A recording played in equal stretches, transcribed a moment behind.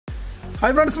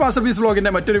Hi friends, masterpiece വ്ലോഗിന്റെ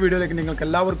മറ്റൊരു വീഡിയോയിലേക്ക് നിങ്ങൾക്ക്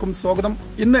എല്ലാവർക്കും സ്വാഗതം.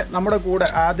 ഇന്ന് നമ്മുടെ കൂടെ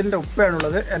ആദിലിന്റെ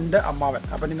ഉപ്പയാണുള്ളത്, എൻ്റെ അമ്മാവൻ.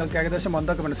 അപ്പോൾ നിങ്ങൾക്ക് ഏകദേശം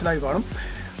എന്തൊക്കെ മനസ്സിലായി കാണും.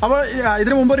 അപ്പോൾ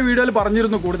ഇതിനു മുമ്പ് ഒരു വീഡിയോയിൽ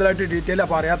പറഞ്ഞിരുന്നു കൂടുതലായിട്ട് ഡീറ്റെയിൽ.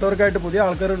 അപ്പോൾ അറിയാത്തവർക്കായിട്ട് പുതിയ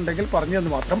ആൾക്കാരുണ്ടെങ്കിൽ പറഞ്ഞു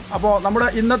എന്ന് മാത്രം. അപ്പോൾ നമ്മുടെ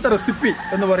ഇന്നത്തെ റെസിപ്പി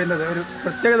എന്ന് പറയുന്നത് ഒരു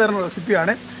പ്രത്യേകതരം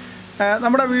റെസിപ്പിയാണ്.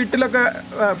 നമ്മുടെ വീട്ടിലൊക്കെ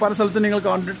പല സ്ഥലത്തും നിങ്ങൾ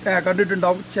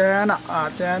കണ്ടിട്ടുണ്ടാവും.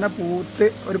 ചേന പൂത്ത്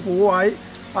ഒരു പൂവായി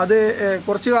അത്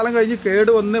കുറച്ചു കാലം കഴിഞ്ഞ്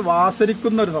കേടുവന്ന്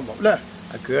വാസരിക്കുന്ന ഒരു സംഭവം അല്ലേ?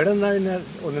 കേടെന്നാ പിന്നെ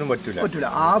ഒന്നിനും പറ്റൂല.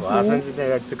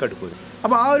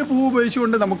 അപ്പോൾ ആ ഒരു പൂവ്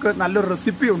ഉപയോഗിച്ചുകൊണ്ട് നമുക്ക് നല്ലൊരു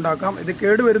റെസിപ്പി ഉണ്ടാക്കാം. ഇത്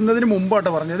കേട് വരുന്നതിന്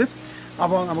മുമ്പാട്ടോ പറഞ്ഞത്.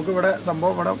 അപ്പോൾ നമുക്കിവിടെ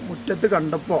സംഭവം ഇവിടെ മുറ്റത്ത്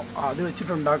കണ്ടപ്പോൾ അത്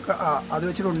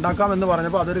വെച്ചിട്ട് ഉണ്ടാക്കാമെന്ന്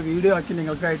പറഞ്ഞപ്പോൾ അതൊരു വീഡിയോ ആക്കി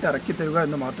നിങ്ങൾക്കായിട്ട് ഇറക്കി തരിക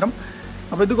എന്ന് മാത്രം.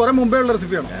 അപ്പോൾ ഇത് കുറേ മുമ്പേ ഉള്ള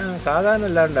റെസിപ്പിയാണ്, സാധാരണ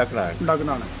എല്ലാം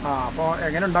ഉണ്ടാക്കുന്നതാണ്. അപ്പോൾ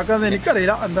എങ്ങനെ ഉണ്ടാക്കാമെന്ന്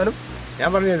എനിക്കറിയില്ല. എന്തായാലും ഞാൻ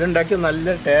പറഞ്ഞു ഇത് ഉണ്ടാക്കിയത്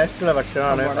നല്ല ടേസ്റ്റുള്ള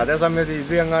ഭക്ഷണമാണ്. അതേ സമയത്ത്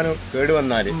ഇത് എങ്ങാനും കേട്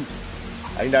വന്നാൽ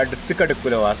അതിൻ്റെ അടുത്തേക്ക്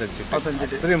അടുക്കൂല വാസിച്ചിട്ട്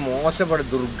ഇത്രയും മോശപ്പെട്ട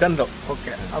ദുർഗന്ധം.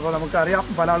 ഓക്കെ, അപ്പോൾ നമുക്കറിയാം,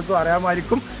 പല ആൾക്കും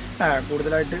അറിയാമായിരിക്കും.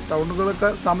 കൂടുതലായിട്ട് ടൗണുകളൊക്കെ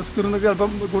താമസിക്കുന്നവർക്ക്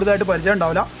ചിലപ്പം കൂടുതലായിട്ട് പരിചയം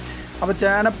ഉണ്ടാവില്ല. അപ്പോൾ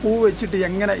ചേനപ്പൂ വെച്ചിട്ട്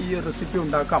എങ്ങനെ ഈ റെസിപ്പി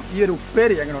ഉണ്ടാക്കാം, ഈ ഒരു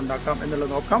ഉപ്പേരി എങ്ങനെ ഉണ്ടാക്കാം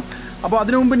എന്നുള്ളത് നോക്കാം. അപ്പോൾ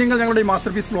അതിനു മുമ്പ് നിങ്ങൾ ഞങ്ങളുടെ ഈ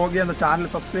മാസ്റ്റർപീസ് വ്ലോഗ് എന്ന ചാനൽ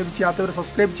സബ്സ്ക്രൈബ് ചെയ്യാത്തവർ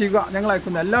സബ്സ്ക്രൈബ് ചെയ്യുക. ഞങ്ങൾ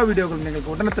അയക്കുന്ന എല്ലാ വീഡിയോകളും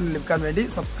നിങ്ങൾക്ക് ഉടനെ തന്നെ ലഭിക്കാൻ വേണ്ടി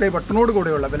സബ്സ്ക്രൈബ് ബട്ടണോട്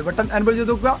കൂടെയുള്ള ബെൽ ബട്ടൺ എനേബിൾ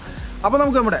ചെയ്ത് നോക്കുക. അപ്പോൾ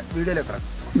നമുക്ക് നമ്മുടെ വീഡിയോയിലേക്ക്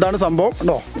ഇറങ്ങാം. ഇതാണ് സംഭവം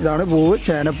കേട്ടോ, ഇതാണ് പൂവ്,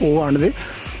 ചേനപ്പൂവാണിത്.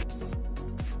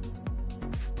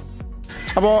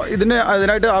 അപ്പോൾ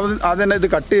അതിനായിട്ട് ആദ്യം ഇത്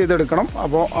കട്ട് ചെയ്തെടുക്കണം.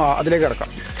 അപ്പോൾ അതിലേക്ക് കിടക്കാം.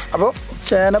 അപ്പോൾ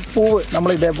ചേനപ്പൂവ് നമ്മൾ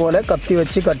ഇതേപോലെ കത്തി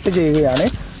വെച്ച് കട്ട് ചെയ്യുകയാണ്.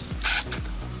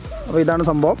 അപ്പോൾ ഇതാണ്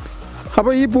സംഭവം.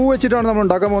 അപ്പോൾ ഈ പൂ വെച്ചിട്ടാണ് നമ്മൾ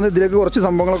ഉണ്ടാക്കാൻ പോകുന്നത്. ഇതിലേക്ക് കുറച്ച്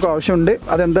സംഭവങ്ങളൊക്കെ ആവശ്യമുണ്ട്.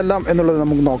 അതെന്തെല്ലാം എന്നുള്ളത്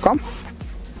നമുക്ക് നോക്കാം.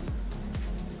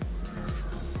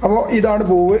 അപ്പോൾ ഇതാണ്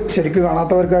പൂവ്, ശരിക്കും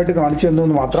കാണാത്തവർക്കായിട്ട് കാണിച്ചു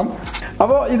തന്നു മാത്രം.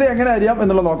 അപ്പോൾ ഇത് എങ്ങനെ അരിയാം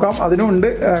എന്നുള്ളത് നോക്കാം. അതിനുമുണ്ട്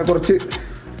കുറച്ച്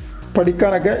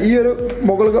പഠിക്കാനൊക്കെ. ഈ ഒരു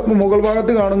മുകൾ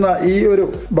ഭാഗത്ത് കാണുന്ന ഈ ഒരു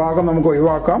ഭാഗം നമുക്ക്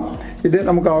ഒഴിവാക്കാം. ഇത്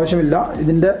നമുക്ക് ആവശ്യമില്ല.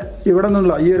 ഇതിൻ്റെ ഇവിടെ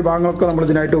നിന്നുള്ള ഈ ഒരു ഭാഗങ്ങളൊക്കെ നമ്മൾ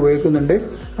ഇതിനായിട്ട് ഉപയോഗിക്കുന്നുണ്ട്.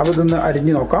 അപ്പോൾ ഇതൊന്ന്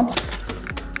അരിഞ്ഞ് നോക്കാം.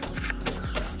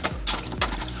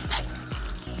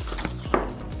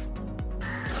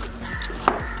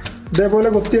 ഇതേപോലെ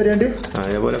കൊത്തി അരിയേണ്ടി,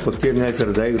 അതേപോലെ കൊത്തി അരിഞ്ഞാൽ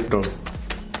ചെറുതായി കിട്ടും.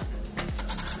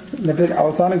 എന്നിട്ട്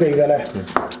അവസാനം കഴിക്കുക അല്ലേ?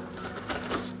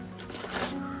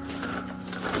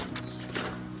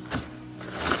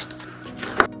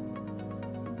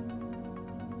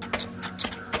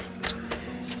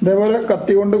 ഇതേപോലെ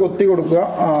കത്തി കൊണ്ട് കൊത്തി കൊടുക്കുക.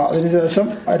 അതിനുശേഷം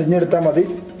അരിഞ്ഞെടുത്താൽ മതി.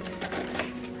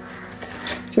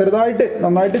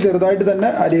 നന്നായിട്ട് ചെറുതായിട്ട് തന്നെ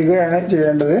അരിയുകയാണ്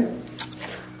ചെയ്യേണ്ടത്.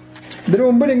 ഇതിനു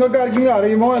മുമ്പ് നിങ്ങൾക്ക് ആർക്കെങ്കിലും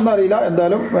അറിയുമോ എന്നറിയില്ല.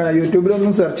 എന്തായാലും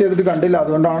യൂട്യൂബിലൊന്നും സെർച്ച് ചെയ്തിട്ട് കണ്ടില്ല.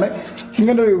 അതുകൊണ്ടാണ്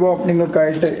ഇങ്ങനൊരു വിഭവം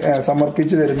നിങ്ങൾക്കായിട്ട്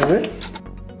സമർപ്പിച്ചു തരുന്നത്.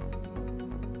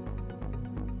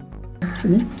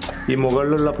 ഈ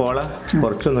മുകളിലുള്ള പോള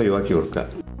കുറച്ചൊന്ന് ഒഴിവാക്കി കൊടുക്കുക.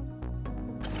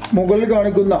 മുകളിൽ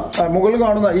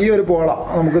കാണുന്ന ഈ ഒരു പോള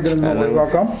നമുക്ക് ഇതിൽ നിന്ന്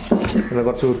ഒഴിവാക്കാം.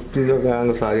 കുറച്ച് വൃത്തിയിലൊക്കെ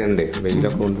അങ്ങ് സാധ്യതയുണ്ട്,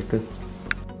 വെയിലൊക്കെ കൊണ്ടിട്ട്.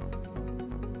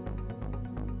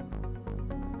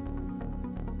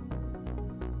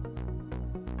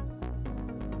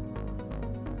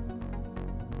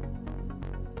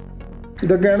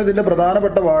 ഇതൊക്കെയാണ് ഇതിന്റെ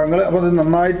പ്രധാനപ്പെട്ട ഭാഗങ്ങൾ. അപ്പോൾ ഇത്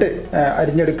നന്നായിട്ട്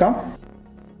അരിഞ്ഞെടുക്കാം.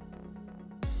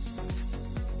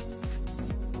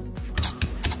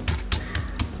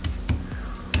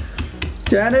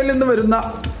 ചേനയിൽ നിന്ന് വരുന്ന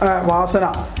വാസന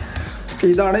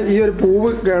ഇതാണ്. ഈ ഒരു പൂവ്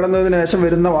കേടുന്നതിന് ശേഷം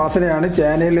വരുന്ന വാസനയാണ്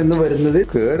ചേനയിൽ നിന്ന് വരുന്നത്.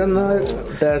 കേടുന്ന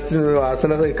ടേസ്റ്റ്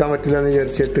വാസന സഹിക്കാൻ പറ്റില്ല എന്ന്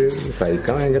വിചാരിച്ചിട്ട്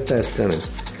കഴിക്കാൻ ഭയങ്കര ടേസ്റ്റാണ്.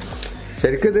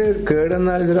 ശരിക്കും ഇത്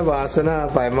കേടുന്നാൽ ഇതിന്റെ വാസന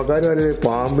പഴമക്കാർ ഒരു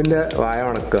പാമ്പിന്റെ വായ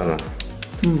മണക്കാണ്.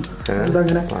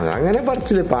 അങ്ങനെ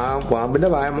പറിച്ചില്ലേ, പാമ്പിന്റെ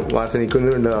വായ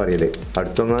വാസനിക്കുന്നുണ്ട് അറിയില്ലേ,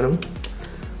 അടുത്തൊങ്ങാനും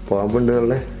പാമ്പുണ്ട്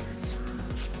എന്നുള്ള.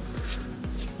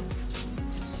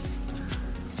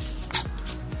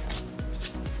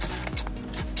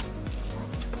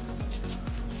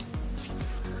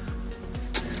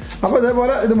 അപ്പോൾ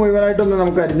ഇതേപോലെ ഇത് മുഴുവനായിട്ടൊന്ന്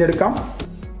നമുക്ക് അരിഞ്ഞെടുക്കാം.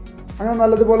 അങ്ങനെ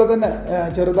നല്ലതുപോലെ തന്നെ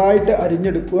ചെറുതായിട്ട്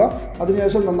അരിഞ്ഞെടുക്കുക.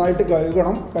 അതിനുശേഷം നന്നായിട്ട്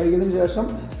കഴുകണം. കഴുകിയതിന് ശേഷം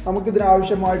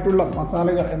നമുക്കിതിനാവശ്യമായിട്ടുള്ള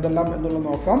മസാലകൾ എന്തെല്ലാം എന്നുള്ളത്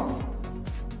നോക്കാം.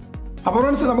 അപ്പോൾ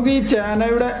ഫ്രണ്ട്സ്, നമുക്ക് ഈ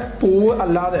ചേനയുടെ പൂവ്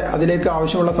അല്ലാതെ അതിലേക്ക്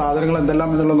ആവശ്യമുള്ള സാധനങ്ങൾ എന്തെല്ലാം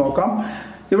എന്നുള്ളത് നോക്കാം.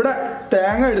 ഇവിടെ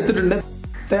തേങ്ങ എടുത്തിട്ടുണ്ട്.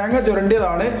 തേങ്ങ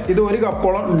ചുരണ്ടിയതാണ്. ഇത് 1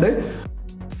 കപ്പോളം ഉണ്ട്.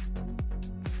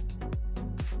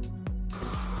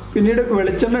 പിന്നീട്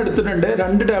വെളിച്ചെണ്ണ എടുത്തിട്ടുണ്ട്.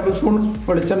 2 ടേബിൾ സ്പൂൺ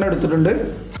വെളിച്ചെണ്ണ എടുത്തിട്ടുണ്ട്.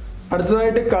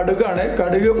 അടുത്തതായിട്ട് കടുകാണ്.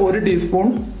 കടുക് 1 ടീസ്പൂൺ.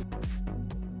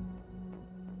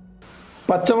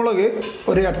 പച്ചമുളക്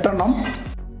 8 എണ്ണം.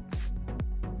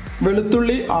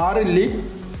 വെളുത്തുള്ളി 6 ഇല്ലി.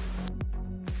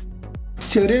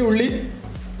 ചെറിയ ഉള്ളി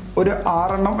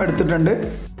 6 എണ്ണം എടുത്തിട്ടുണ്ട്.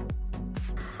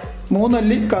 3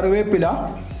 അല്ലി കറിവേപ്പില.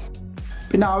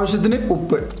 പിന്നെ ആവശ്യത്തിന്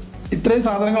ഉപ്പ്. ഇത്രയും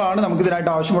സാധനങ്ങളാണ്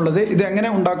നമുക്കിതിനായിട്ട് ആവശ്യമുള്ളത്. ഇത്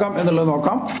എങ്ങനെ ഉണ്ടാക്കാം എന്നുള്ളത്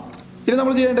നോക്കാം. ഇനി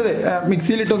നമ്മൾ ചെയ്യേണ്ടത്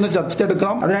മിക്സിയിലിട്ടൊന്ന്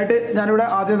ചതച്ചെടുക്കണം. അതിനായിട്ട് ഞാനിവിടെ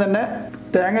ആദ്യം തന്നെ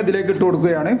തേങ്ങ ഇതിലേക്ക് ഇട്ട്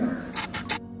കൊടുക്കുകയാണ്.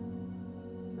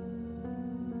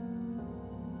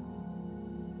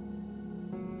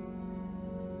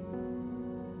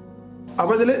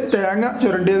 അപ്പോൾ ഇതിൽ തേങ്ങ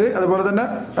ചുരണ്ടിയത്, അതുപോലെ തന്നെ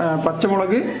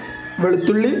പച്ചമുളക്,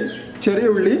 വെളുത്തുള്ളി, ചെറിയ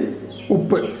ഉള്ളി,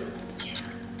 ഉപ്പ്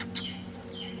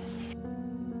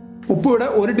ഇവിടെ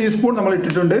 1 ടീസ്പൂൺ നമ്മൾ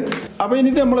ഇട്ടിട്ടുണ്ട്. അപ്പോൾ ഇനി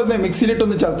നമ്മളിത്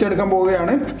മിക്സിയിലിട്ടൊന്ന് ചതച്ചെടുക്കാൻ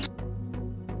പോവുകയാണ്.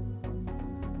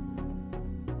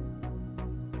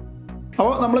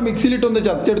 അപ്പോൾ നമ്മൾ മിക്സിയിലിട്ടൊന്ന്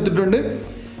ചതച്ചെടുത്തിട്ടുണ്ട്.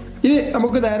 ഇനി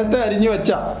നമുക്ക് നേരത്തെ അരിഞ്ഞു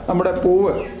വെച്ച നമ്മുടെ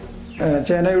പൂവ്,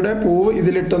 ചേനയുടെ പൂവ്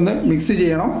ഇതിലിട്ടൊന്ന് മിക്സ്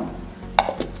ചെയ്യണം.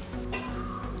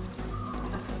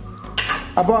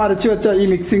 അപ്പോൾ അരച്ചു വെച്ച ഈ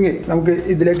മിക്സിങ് നമുക്ക്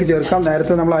ഇതിലേക്ക് ചേർക്കാം.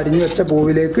 നേരത്തെ നമ്മൾ അരിഞ്ഞു വെച്ച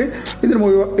പൂവിലേക്ക്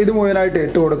ഇത് മുഴുവനായിട്ട്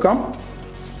ഇട്ട് കൊടുക്കാം.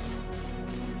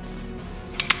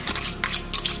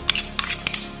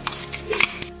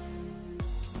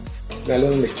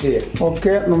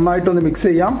 ഓക്കെ, നന്നായിട്ടൊന്ന് മിക്സ്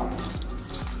ചെയ്യാം.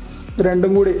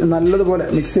 രണ്ടും കൂടി നല്ലതുപോലെ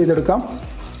മിക്സ് ചെയ്തെടുക്കാം.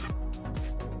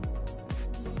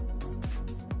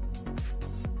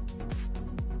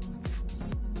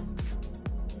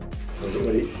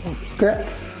 ഓക്കെ,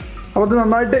 അപ്പോൾ ഇത്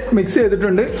നന്നായിട്ട് മിക്സ്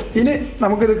ചെയ്തിട്ടുണ്ട്. ഇനി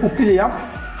നമുക്കിത് കുക്ക് ചെയ്യാം.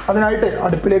 അതിനായിട്ട്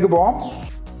അടുപ്പിലേക്ക് പോവാം.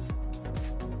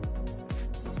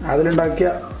 അതിലുണ്ടാക്കിയ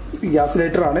ഗ്യാസ്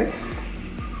ലൈറ്ററാണ്.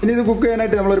 ഇനി ഇത് കുക്ക്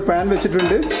ചെയ്യാനായിട്ട് നമ്മളൊരു പാൻ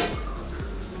വെച്ചിട്ടുണ്ട്.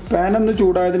 പാൻ ഒന്ന്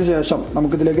ചൂടായതിനു ശേഷം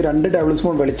നമുക്കിതിലേക്ക് 2 ടേബിൾ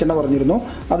സ്പൂൺ വെളിച്ചെണ്ണ പറഞ്ഞിരുന്നു,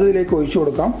 അത് ഇതിലേക്ക് ഒഴിച്ചു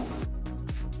കൊടുക്കാം.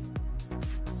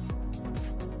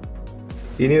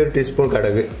 ഇനി 1 ടീസ്പൂൺ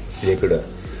കടുക് ഇതിലേക്ക് ഇടുക.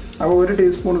 അപ്പോൾ 1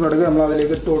 ടീസ്പൂൺ കടുക് നമ്മൾ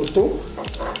അതിലേക്ക് ഇട്ട് കൊടുത്തു.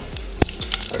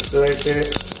 അടുത്തതായിട്ട്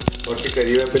കുറച്ച്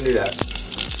കരിവേപ്പില.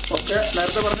 ഓക്കെ,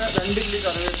 നേരത്തെ പറഞ്ഞ 2 ഇല്ലി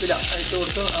കറിവേപ്പില ഇട്ട്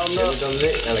കൊടുത്ത് ഒന്ന്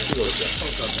ഇളക്കി കൊടുക്കുക.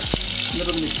 ഓക്കെ,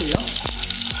 എന്നിട്ടൊന്ന് മിക്സ് ചെയ്യാം.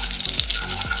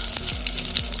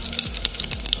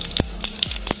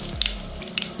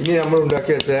 ഇനി നമ്മൾ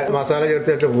ഉണ്ടാക്കി വെച്ച മസാല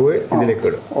ചേർത്ത് വെച്ച പൂവ് ഇതിലേക്ക്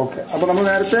ഇടും. ഓക്കെ, അപ്പോൾ നമ്മൾ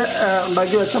നേരത്തെ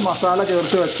ഉണ്ടാക്കി വെച്ച മസാല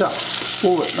ചേർത്ത് വെച്ച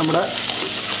പൂവ്, നമ്മുടെ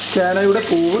ചേനയുടെ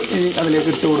പൂവ് ഇനി അതിലേക്ക്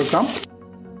ഇട്ട് കൊടുക്കാം.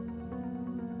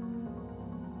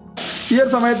 ഈ ഒരു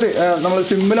സമയത്ത് നമ്മൾ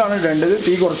സിമ്മിലാണ് ഇടേണ്ടത്.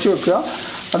 തീ കുറച്ച് വെക്കുക.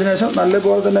 അതിനുശേഷം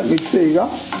നല്ലപോലെ തന്നെ മിക്സ് ചെയ്യുക.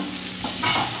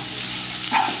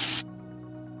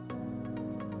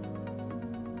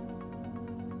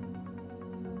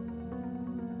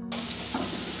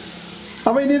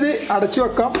 അപ്പോൾ ഇനി ഇത് അടച്ചു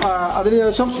വെക്കാം.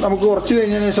 അതിനുശേഷം നമുക്ക് കുറച്ച്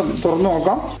കഴിഞ്ഞതിന് ശേഷം തുറന്നു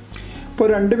നോക്കാം. ഇപ്പോൾ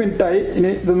 2 മിനിറ്റായി.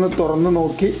 ഇനി ഇതൊന്ന് തുറന്ന്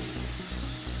നോക്കി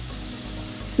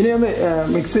ഇനി ഒന്ന്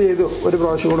മിക്സ് ചെയ്ത് ഒരു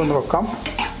പ്രാവശ്യം കൂടെ ഒന്ന് വെക്കാം.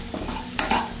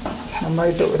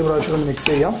 നന്നായിട്ട് ഒരു പ്രാവശ്യം കൂടെ മിക്സ്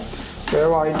ചെയ്യാം.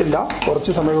 വേവായിട്ടില്ല,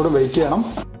 കുറച്ച് സമയം കൂടെ വെയിറ്റ് ചെയ്യണം.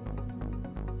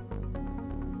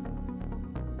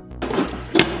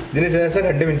 ഇതിന് ശേഷം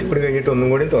 2 മിനിറ്റ് കൂടി കഴിഞ്ഞിട്ട് ഒന്നും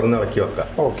കൂടി തുറന്ന് ഇളക്കി വെക്കാം.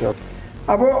 ഓക്കെ,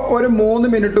 അപ്പോൾ ഒരു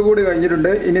 3 മിനിറ്റ് കൂടി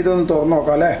കഴിഞ്ഞിട്ടുണ്ട്. ഇനി ഇതൊന്ന് തുറന്ന്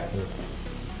നോക്കാം അല്ലേ.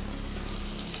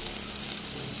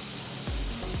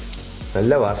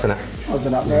 നല്ല വാസന.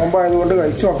 നോമ്പായതുകൊണ്ട്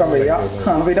കഴിച്ചു നോക്കാൻ വയ്യ.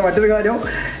 പിന്നെ മറ്റൊരു കാര്യം,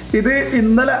 ഇത്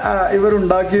ഇന്നലെ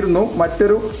ഇവരുണ്ടാക്കിയിരുന്നു.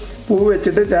 മറ്റൊരു പൂ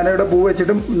വെച്ചിട്ട്, ചേനയുടെ പൂ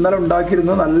വെച്ചിട്ടും ഇന്നലെ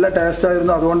ഉണ്ടാക്കിയിരുന്നു. നല്ല ടേസ്റ്റ്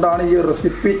ആയിരുന്നു. അതുകൊണ്ടാണ് ഈ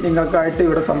റെസിപ്പി നിങ്ങൾക്കായിട്ട്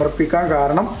ഇവിടെ സമർപ്പിക്കാൻ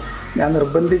കാരണം. ഞാൻ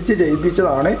നിർബന്ധിച്ച്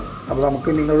ചെയ്യിപ്പിച്ചതാണ്. അപ്പോൾ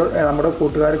നമുക്ക് നമ്മുടെ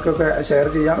കൂട്ടുകാർക്കൊക്കെ ഷെയർ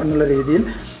ചെയ്യാം എന്നുള്ള രീതിയിൽ.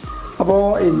 അപ്പോൾ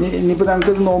ഇനിയിപ്പോൾ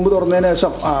ഞങ്ങൾക്ക് ഇത് നോമ്പ് തുറന്നതിന്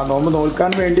ശേഷം നോമ്പ്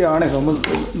നോൽക്കാൻ വേണ്ടിയാണ്, നോമ്പ്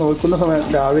നോൽക്കുന്ന സമയം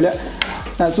രാവിലെ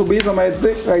സുബഹി സമയത്ത്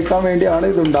കഴിക്കാൻ വേണ്ടിയാണ്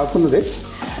ഇത് ഉണ്ടാക്കുന്നത്.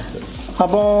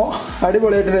 അപ്പോൾ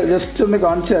അടിപൊളിയായിട്ട് ജസ്റ്റ് ഒന്ന്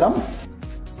കാണിച്ചു തരാം.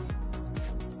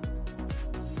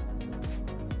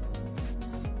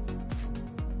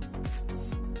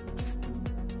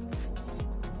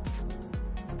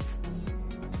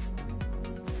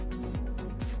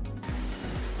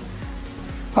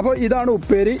 അപ്പോൾ ഇതാണ്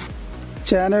ഉപ്പേരി.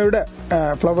 ചേനയുടെ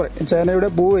ഫ്ലവർ,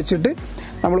 ചേനയുടെ പൂ വെച്ചിട്ട്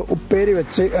നമ്മൾ ഉപ്പേരി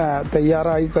വെച്ച്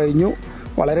തയ്യാറായി കഴിഞ്ഞു.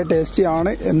 വളരെ ടേസ്റ്റി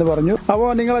ആണ് എന്ന് പറഞ്ഞു. അപ്പോൾ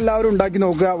നിങ്ങളെല്ലാവരും ഉണ്ടാക്കി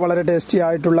നോക്കുക. വളരെ ടേസ്റ്റി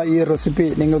ആയിട്ടുള്ള ഈ റെസിപ്പി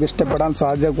നിങ്ങൾക്ക് ഇഷ്ടപ്പെടാൻ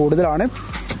സാധ്യത കൂടുതലാണ്.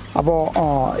 അപ്പോൾ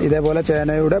ഇതേപോലെ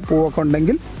ചേനയുടെ പൂവൊക്കെ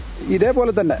ഉണ്ടെങ്കിൽ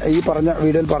ഇതേപോലെ തന്നെ ഈ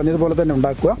വീഡിയോയിൽ പറഞ്ഞതുപോലെ തന്നെ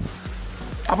ഉണ്ടാക്കുക.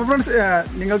 അപ്പോൾ ഫ്രണ്ട്സ്,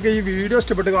 നിങ്ങൾക്ക് ഈ വീഡിയോ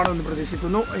ഇഷ്ടപ്പെട്ട് കാണുമെന്ന്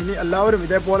പ്രതീക്ഷിക്കുന്നു. ഇനി എല്ലാവരും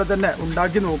ഇതേപോലെ തന്നെ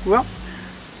ഉണ്ടാക്കി നോക്കുക.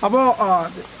 അപ്പോൾ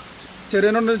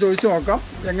ചെറിയനോട് ചോദിച്ചു നോക്കാം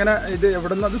എങ്ങനെ ഇത്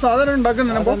എവിടെ നിന്ന് അത് സാധനം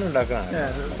ഉണ്ടാക്കുന്നതിനപ്പോൾ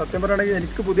സത്യം പറയുകയാണെങ്കിൽ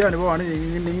എനിക്ക് പുതിയ അനുഭവമാണ്.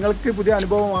 നിങ്ങൾക്ക് പുതിയ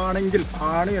അനുഭവമാണെങ്കിൽ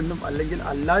ആണ് എന്നും അല്ലെങ്കിൽ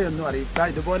അല്ല എന്നും അറിയിക്കുക.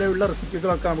 ഇതുപോലെയുള്ള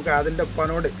റെസിപ്പികളൊക്കെ നമുക്ക് അതിൻ്റെ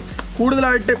ഒപ്പനോട്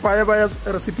കൂടുതലായിട്ട് പഴയ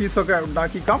റെസിപ്പീസൊക്കെ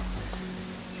ഉണ്ടാക്കിക്കാം.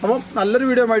 അപ്പം നല്ലൊരു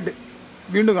വീഡിയോ ആയിട്ട്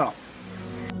വീണ്ടും കാണാം.